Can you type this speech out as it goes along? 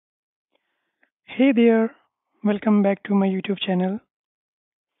Hey there, welcome back to my YouTube channel.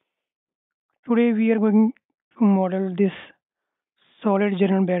 Today we are going to model this solid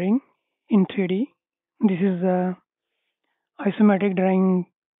general bearing in 3D. This is the isometric drawing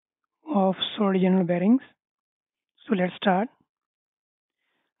of solid general bearings. So let's start.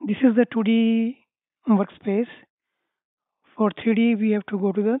 This is the 2D workspace. For 3D we have to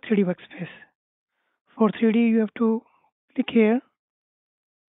go to the 3D workspace. For 3D you have to click here,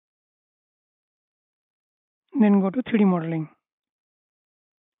 then go to 3D modeling.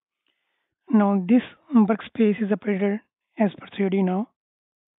 Now this workspace is operated as per 3D now,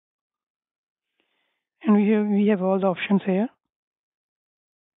 and we have all the options here.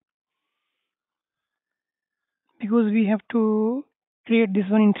 Because we have to create this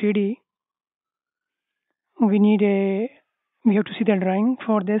one in 3D, we need a we have to see the drawing.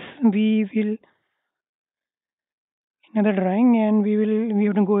 For this, we will another drawing, and we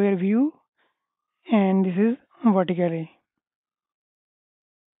have to go here view, and this is vertically.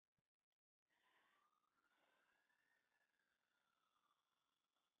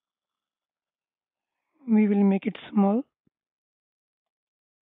 We will make it small.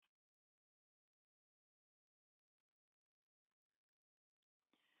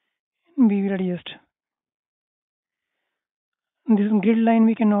 We will adjust this grid line.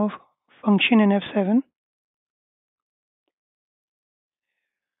 We can off function in F7.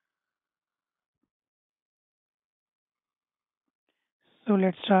 So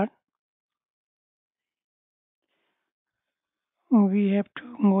let's start. We have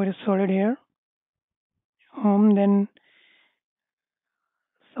to go to solid here, home, then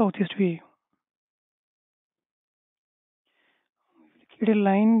southeast view. Create a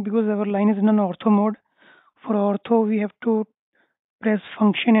line because our line is in an ortho mode. For ortho, we have to press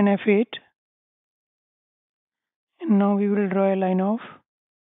function in F8. And now we will draw a line of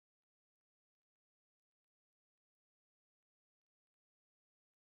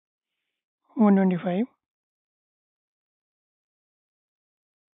 125,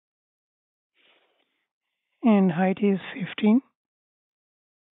 and height is 15.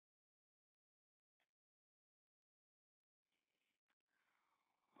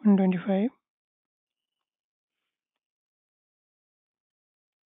 One 25.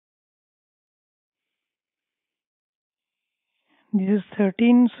 This is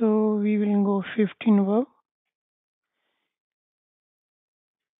 13, so we will go 15 above.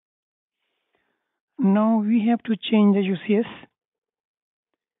 Now we have to change the UCS,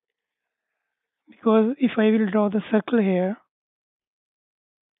 because if I will draw the circle here,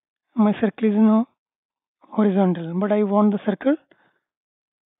 my circle is now horizontal, but I want the circle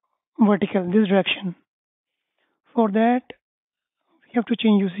vertical, this direction. For that, we have to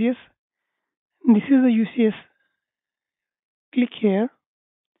change UCS. This is the UCS. Click here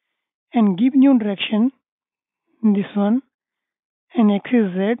and give new direction. This one, and X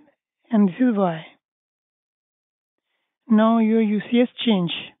is Z, and this is Y. Now your UCS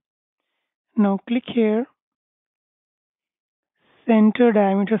change. Now click here, center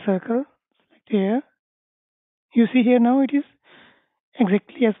diameter circle, select here. You see here now it is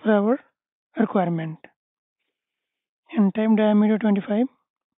exactly as per our requirement. And type diameter 25.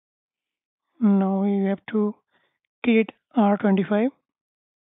 Now we have to create R25.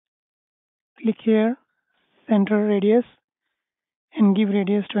 Click here, center radius, and give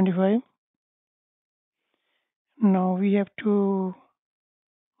radius 25. Now we have to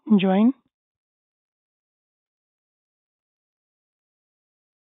join.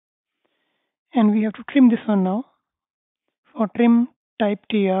 And we have to trim this one now. For trim, type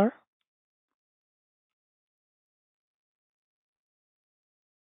TR.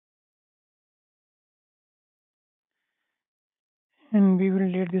 And we will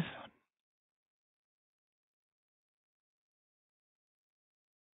delete this one.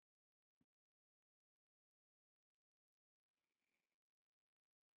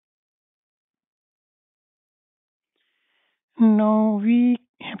 Now we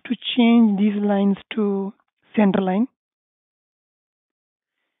have to change these lines to center line.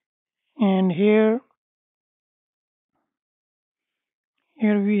 And here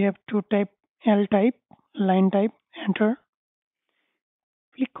we have to type L type, line type, enter.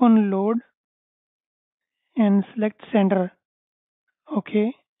 Click on load and select center.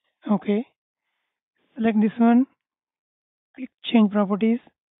 OK. Select this one. Click change properties.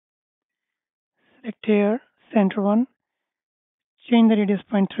 Select here, center one. Change the radius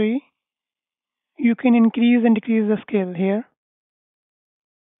 0.3. You can increase and decrease the scale here.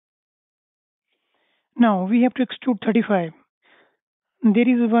 Now we have to extrude 35. There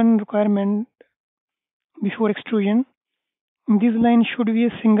is one requirement before extrusion. This line should be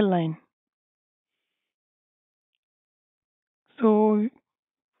a single line.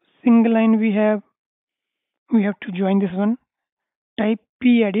 single line we have to join this one. Type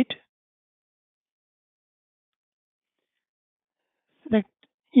p edit, select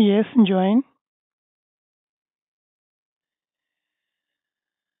yes, join.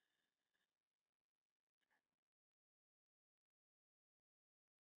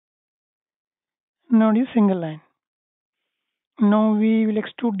 Now this single line. Now we will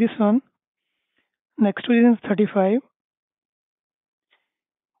extrude this one. The extrusion is 35.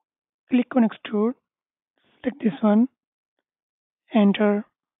 Click on extrude, select this one, enter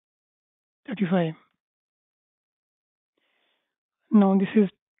 35. Now this is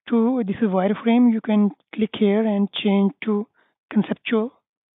wireframe. You can click here and change to conceptual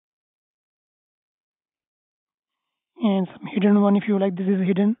and some hidden one if you like. This is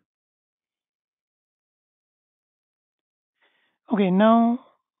hidden. Okay, now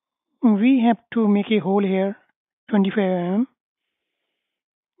we have to make a hole here, 25 mm,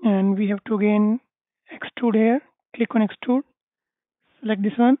 and we have to again extrude here. Click on extrude, select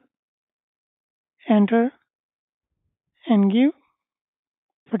this one, enter, and give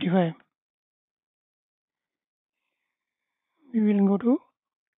 35. We will go to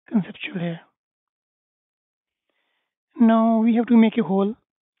conceptual here. Now we have to make a hole.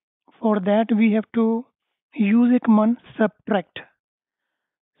 For that we have to use a command subtract.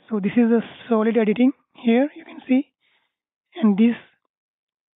 So this is a solid editing here you can see, and this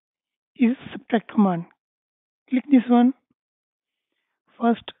is subtract command. Click this one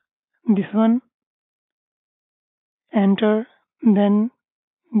first, this one, enter, then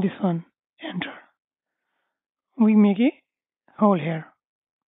this one, enter. We make a hole here.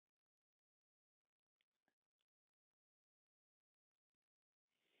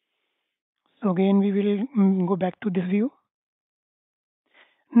 So again we will go back to this view.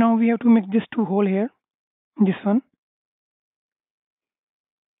 Now we have to make this two hole here, this one.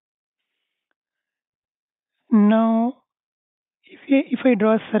 Now if I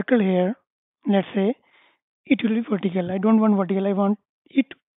draw a circle here, let's say it will be vertical. I don't want vertical, I want it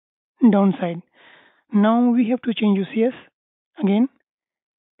downside. Now we have to change UCS. Again,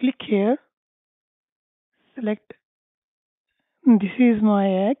 click here, select this is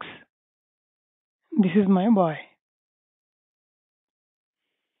my X, this is my Y.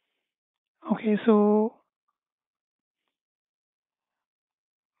 Okay, so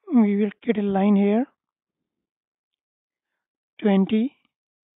we will get a line here, 20,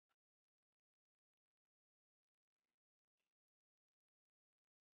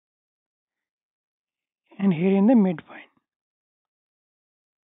 and here in the midpoint.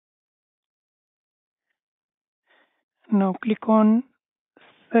 Now click on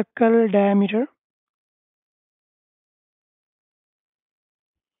circle diameter,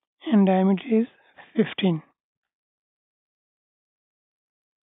 and diameter is 15.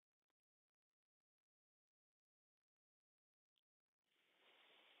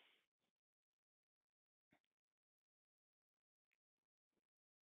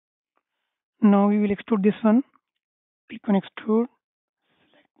 Now we will extrude this one. Click on extrude,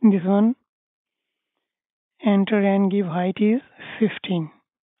 this one, enter and give height is 15.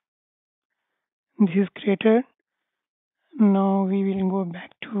 This is created. Now we will go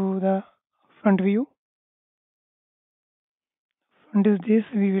back to the front view. Front is this,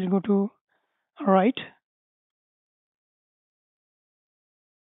 we will go to right.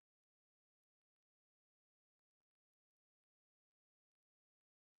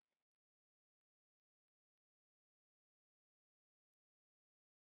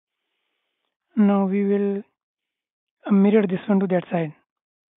 Now we will mirror this one to that side.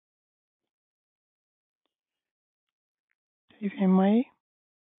 If MI,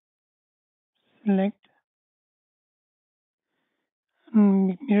 select,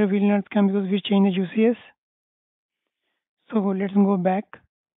 mirror will not come because we changed the UCS. So let's go back,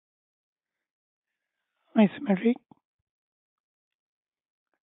 isometric,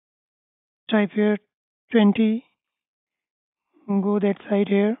 type here 20, go that side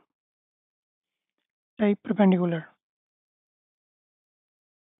here, type perpendicular,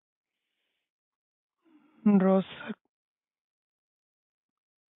 draw.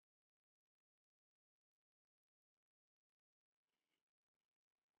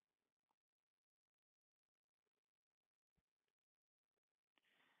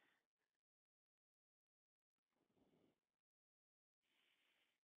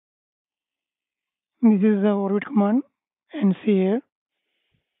 This is the orbit command, and see here,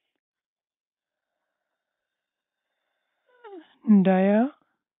 dia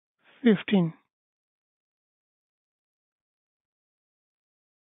 15.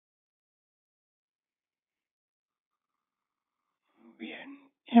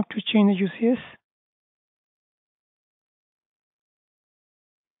 have to change the UCS.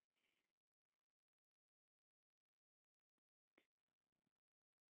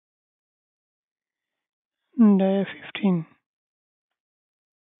 And 15.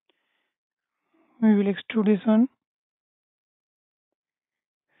 We will extrude this one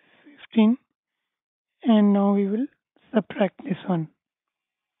 15, and now we will subtract this one.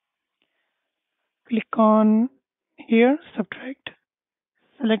 Click on here, subtract,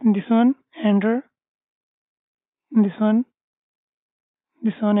 select this one, enter, this one,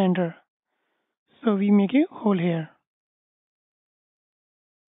 enter. So we make a hole here.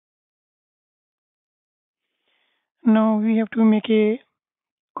 Now we have to make a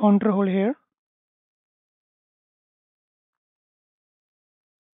counter hole here.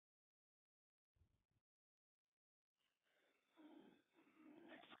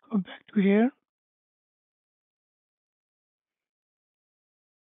 Go back to here.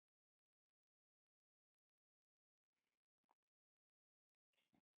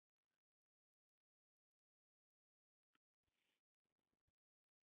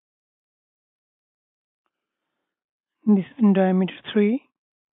 This is in diameter 3.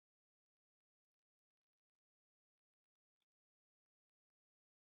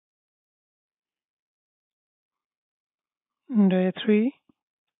 Dia 3.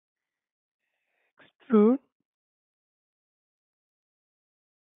 Extrude.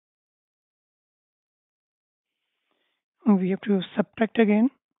 We have to subtract again.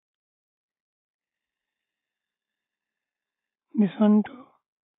 This one to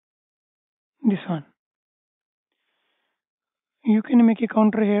this one. You can make a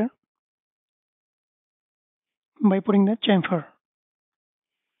counter here by putting the chamfer.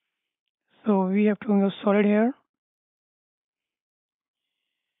 So we have to go solid here.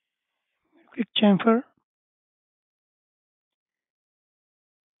 Click chamfer.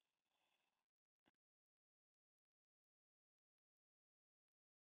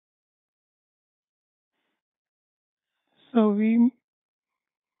 So we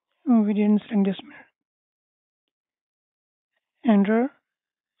didn't select this. Enter,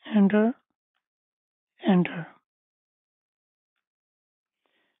 enter, enter.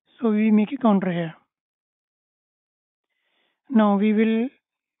 So we make a counter here. Now we will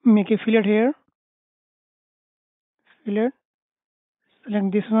make a fillet here. Fillet.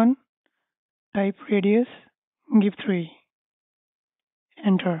 Select this one. Type radius. Give 3.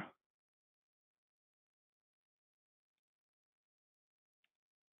 Enter.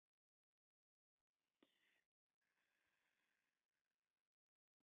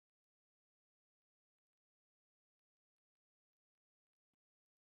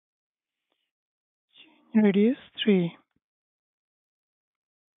 Radius 3.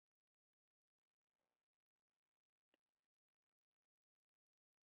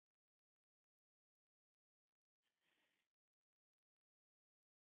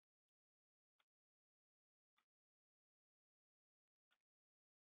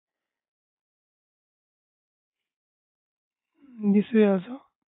 This way also.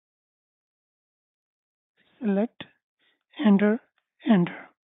 Select, enter, enter.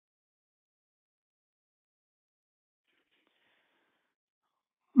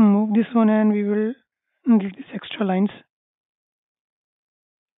 Move this one and we will delete these extra lines.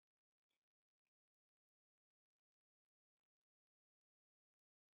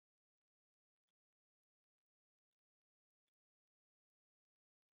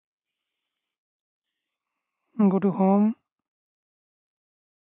 Go to home.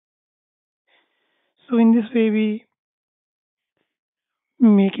 So in this way we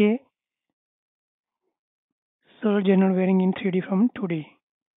make a solid general bearing in 3D from 2D.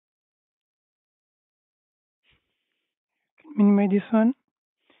 Minimize this one.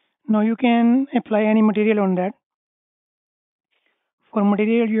 Now you can apply any material on that. For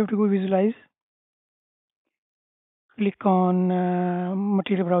material you have to go visualize. Click on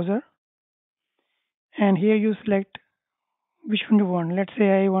material browser. And here you select which one you want. Let's say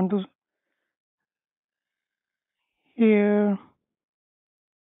I want to here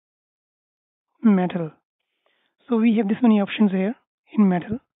metal. So we have this many options here in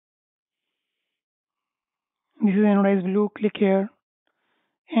metal. This is anodized blue. Click here,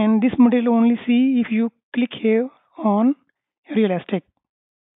 and this material only see if you click here on realistic.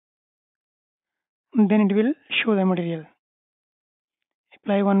 Then it will show the material.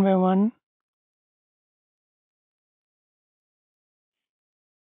 Apply one by one.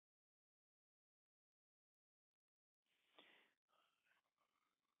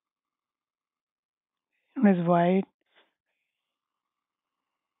 One is white.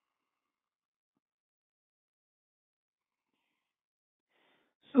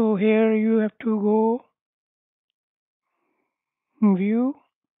 So here you have to go view,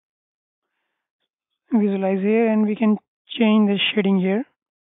 visualize here, and we can change the shading here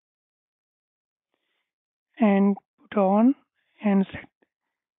and put on and select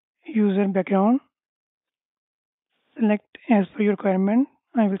user background. Select as per your requirement.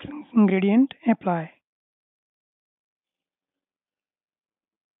 I will select gradient, apply.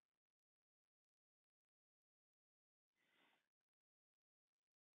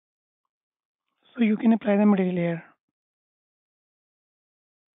 So you can apply the material here.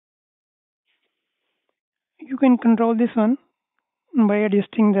 You can control this one by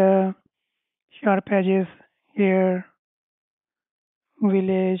adjusting the sharp edges here,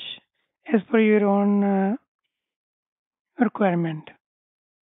 village, as per your own requirement.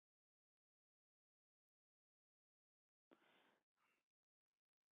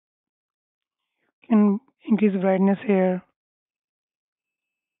 You can increase brightness here.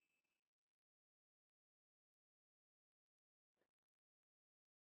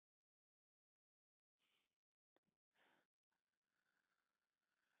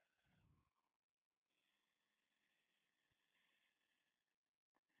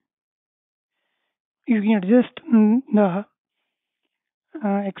 You can adjust the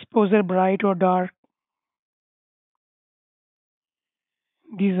exposure bright or dark.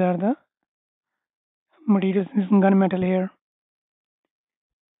 These are the materials. This is gunmetal here.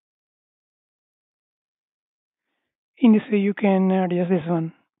 In this way, you can adjust this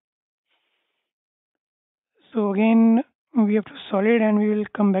one. So again, we have to solid and we will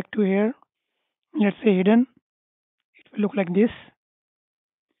come back to here. Let's say hidden. It will look like this.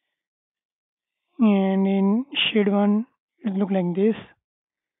 And in shade one, it will look like this.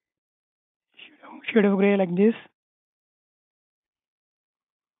 Shade of gray like this.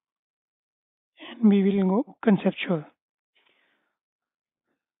 And we will go conceptual.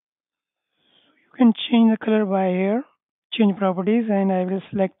 You can change the color by here. Change properties and I will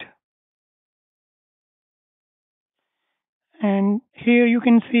select. And here you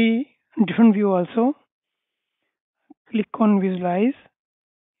can see different view also. Click on visualize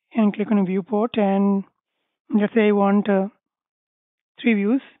and click on viewport, and let's say I want 3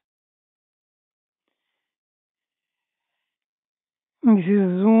 views. This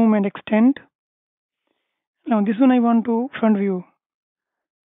is zoom and extend. Now this one I want to front view.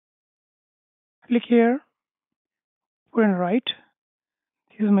 Click here, put on right.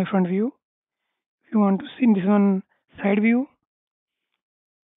 This is my front view. If you want to see this one side view,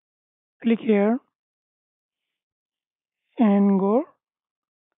 click here and go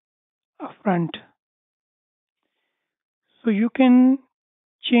up front. So you can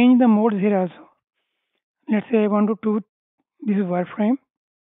change the modes here also. Let's say I want to do this is wireframe.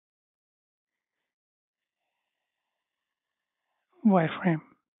 Wireframe.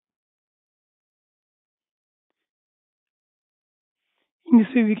 In this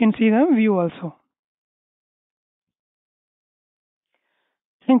way we can see the view also.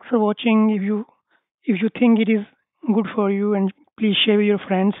 Thanks for watching. If you think it is good for you, and please share with your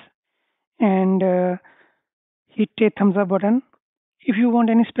friends and hit a thumbs up button. If you want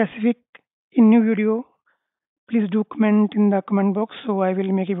any specific in new video, please do comment in the comment box so I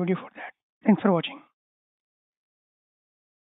will make a video for that. Thanks for watching.